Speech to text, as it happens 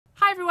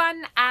Hi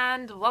everyone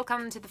and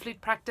welcome to the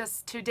flute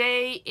practice.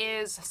 Today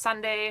is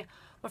Sunday.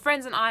 My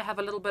friends and I have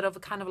a little bit of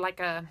a kind of like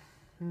a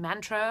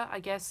mantra,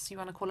 I guess you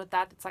want to call it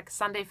that. It's like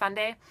Sunday fun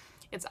day.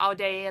 It's our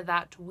day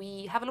that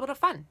we have a little bit of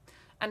fun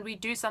and we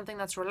do something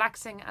that's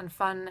relaxing and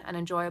fun and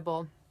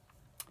enjoyable.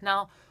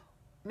 Now,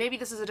 maybe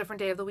this is a different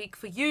day of the week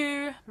for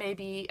you.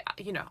 Maybe,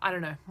 I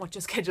don't know what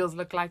your schedules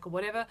look like or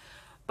whatever.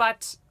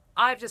 But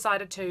I've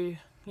decided to,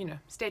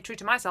 stay true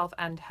to myself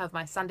and have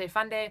my Sunday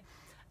fun day.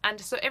 And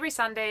so every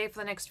Sunday for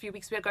the next few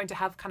weeks, we are going to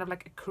have kind of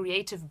like a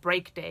creative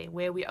break day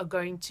where we are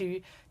going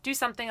to do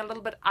something a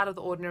little bit out of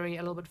the ordinary, a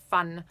little bit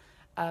fun,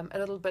 a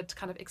little bit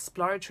kind of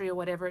exploratory or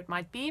whatever it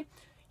might be.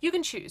 You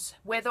can choose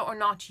whether or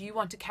not you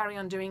want to carry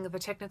on doing the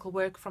technical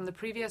work from the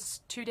previous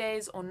 2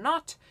 days or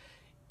not,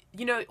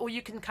 or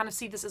you can kind of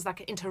see this as like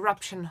an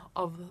interruption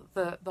of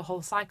the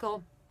whole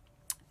cycle.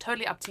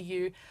 Totally up to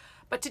you.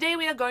 But today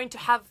we are going to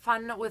have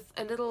fun with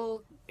a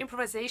little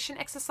improvisation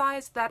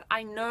exercise that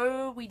I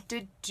know we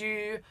did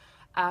do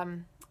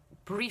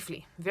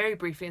briefly, very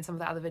briefly in some of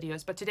the other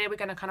videos. But today we're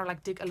going to kind of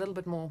like dig a little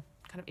bit more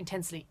kind of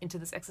intensely into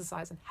this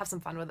exercise and have some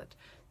fun with it.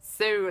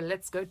 So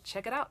let's go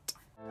check it out.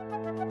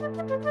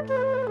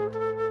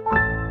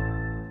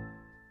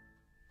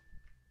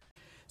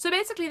 So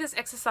basically this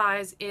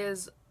exercise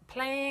is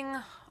playing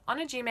on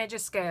a G major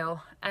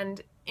scale,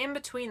 and in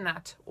between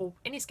that, or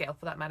any scale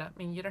for that matter, I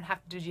mean, you don't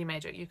have to do G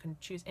major, you can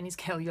choose any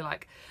scale you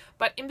like,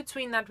 but in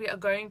between that we are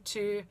going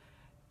to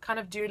kind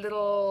of do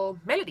little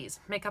melodies,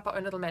 make up our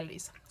own little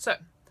melodies. So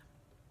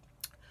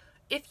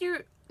if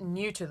you're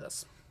new to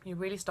this, you're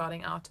really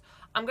starting out,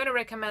 I'm going to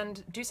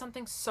recommend do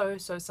something so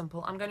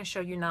simple. I'm going to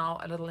show you now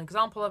a little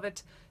example of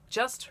it,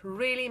 just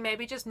really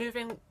maybe just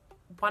moving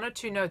 1 or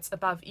 2 notes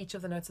above each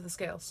of the notes of the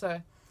scale.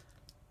 So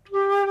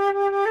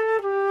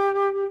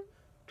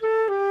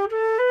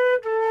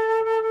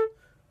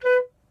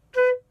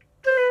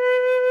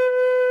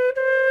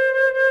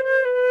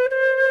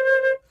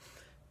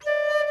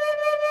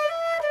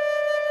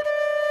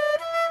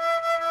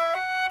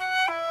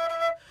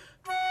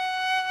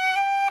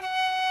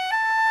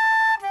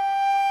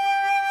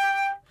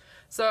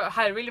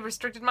I really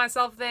restricted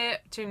myself there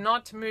to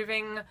not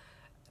moving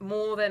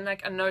more than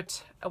like a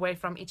note away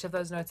from each of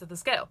those notes of the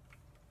scale.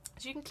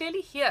 So you can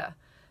clearly hear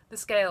the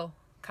scale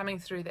coming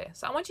through there.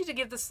 So I want you to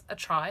give this a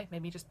try.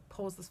 Maybe just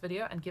pause this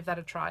video and give that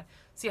a try.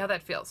 See how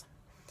that feels.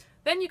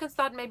 Then you can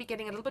start maybe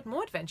getting a little bit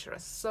more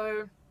adventurous.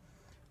 So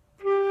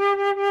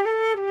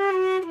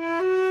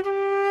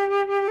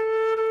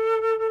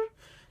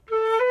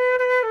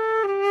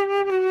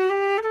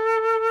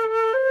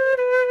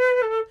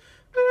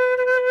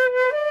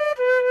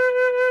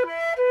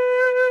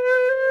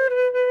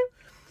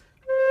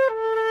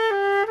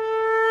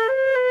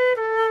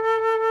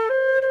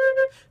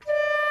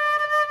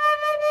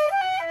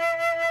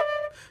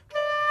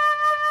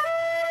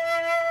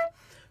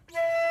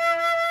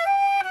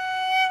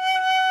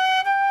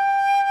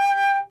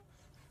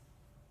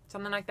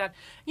something like that.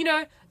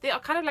 There are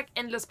kind of like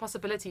endless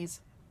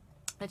possibilities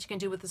that you can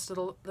do with this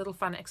little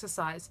fun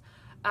exercise.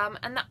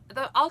 And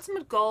the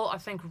ultimate goal, I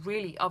think,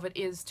 really of it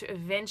is to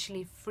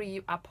eventually free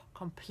you up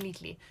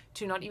completely,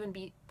 to not even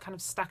be kind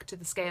of stuck to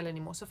the scale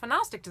anymore. So for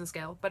now, stick to the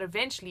scale, but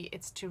eventually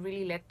it's to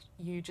really let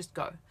you just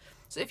go.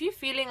 So if you're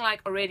feeling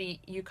like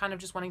already you kind of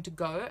just wanting to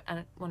go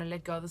and want to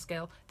let go of the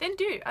scale, then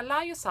do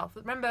allow yourself.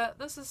 Remember,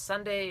 this is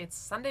Sunday, it's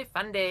Sunday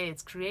fun day,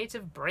 it's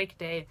creative break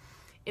day.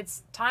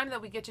 It's time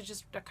that we get to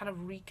just kind of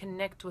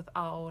reconnect with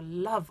our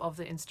love of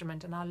the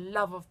instrument and our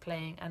love of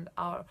playing and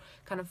our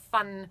kind of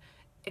fun,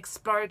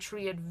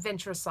 exploratory,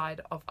 adventurous side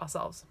of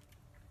ourselves.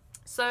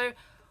 So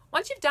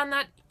once you've done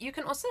that, you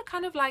can also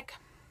kind of like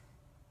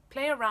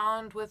play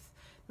around with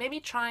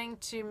maybe trying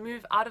to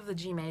move out of the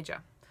G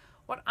major.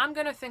 What I'm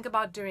going to think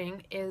about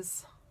doing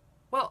is,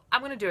 well,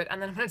 I'm going to do it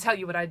and then I'm going to tell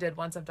you what I did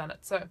once I've done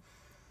it. So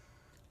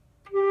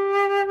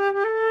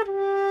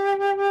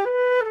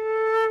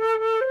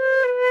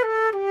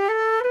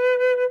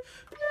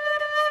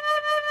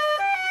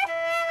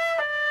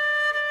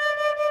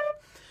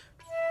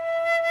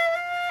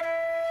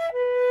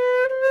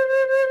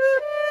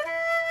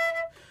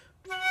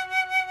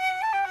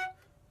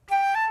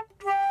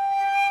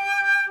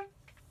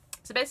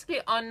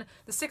basically on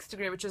the 6th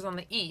degree, which is on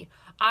the E,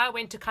 I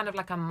went to kind of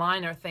like a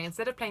minor thing.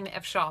 Instead of playing the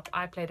F sharp,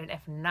 I played an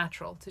F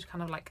natural to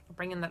kind of like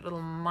bring in that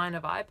little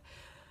minor vibe.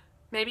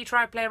 Maybe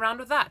try to play around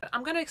with that.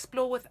 I'm going to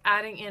explore with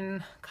adding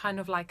in kind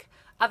of like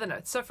other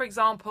notes. So for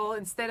example,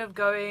 instead of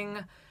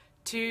going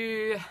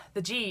to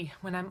the G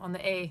when I'm on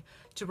the A,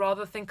 to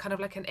rather think kind of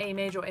like an A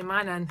major or A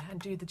minor and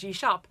do the G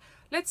sharp.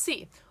 Let's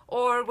see.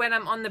 Or when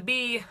I'm on the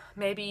B,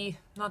 maybe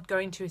not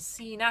going to a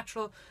C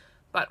natural,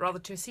 but rather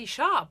to a C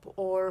sharp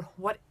or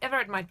whatever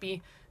it might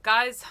be.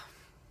 Guys,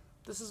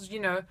 this is,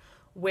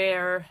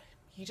 where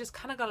you just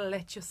kind of got to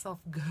let yourself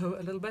go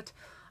a little bit.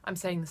 I'm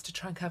saying this to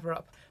try and cover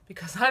up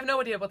because I have no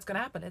idea what's going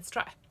to happen. Let's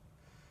try.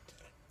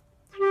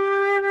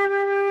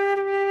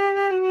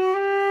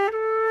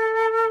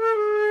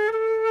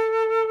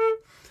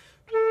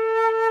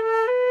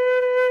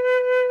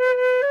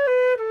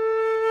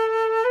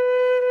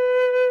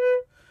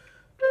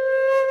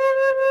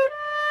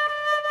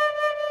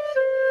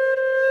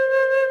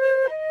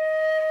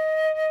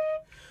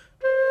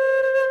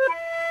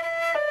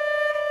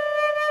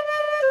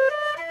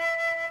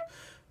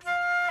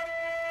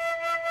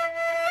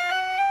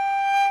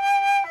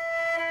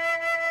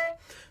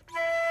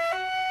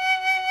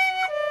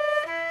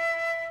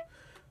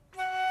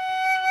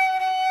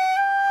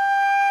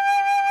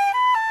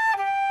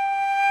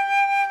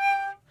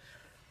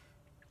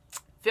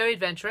 very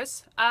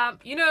adventurous.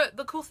 You know,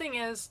 the cool thing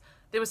is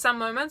there were some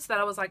moments that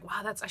I was like,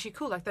 wow, that's actually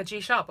cool. Like that G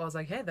sharp. I was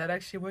like, hey, that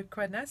actually worked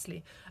quite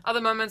nicely.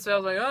 Other moments where I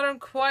was like, I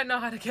don't quite know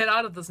how to get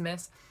out of this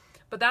mess.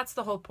 But that's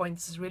the whole point.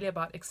 This is really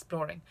about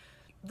exploring.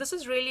 This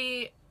is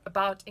really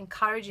about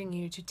encouraging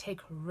you to take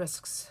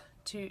risks,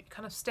 to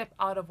kind of step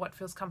out of what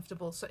feels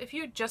comfortable. So if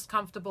you're just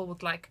comfortable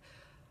with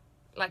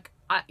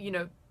you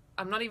know,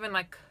 I'm not even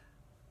like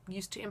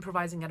used to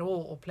improvising at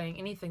all or playing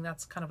anything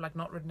that's kind of like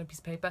not written on a piece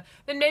of paper,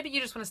 then maybe you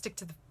just want to stick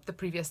to the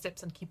previous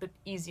steps and keep it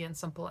easy and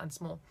simple and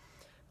small.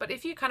 But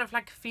if you're kind of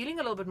like feeling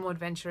a little bit more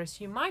adventurous,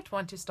 you might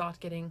want to start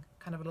getting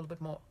kind of a little bit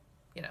more,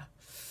 you know,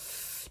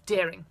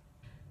 daring.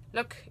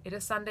 Look, it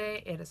is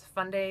Sunday, it is a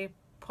fun day.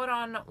 Put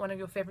on one of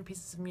your favorite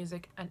pieces of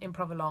music and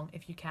improv along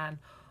if you can.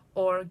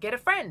 Or get a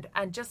friend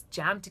and just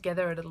jam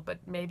together a little bit.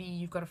 Maybe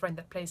you've got a friend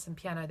that plays some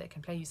piano that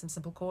can play you some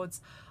simple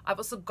chords. I've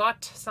also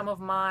got some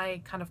of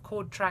my kind of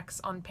chord tracks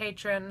on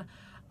Patreon.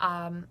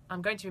 I'm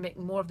going to be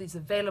making more of these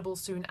available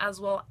soon as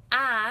well.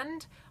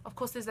 And of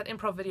course there's that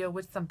improv video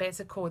with some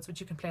basic chords which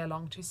you can play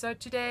along to. So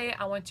today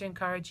I want to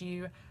encourage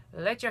you,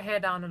 let your hair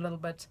down a little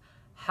bit,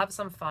 have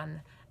some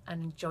fun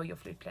and enjoy your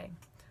flute playing.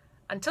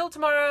 Until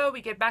tomorrow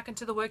we get back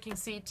into the working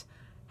seat.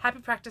 Happy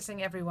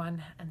practicing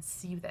everyone, and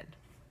see you then.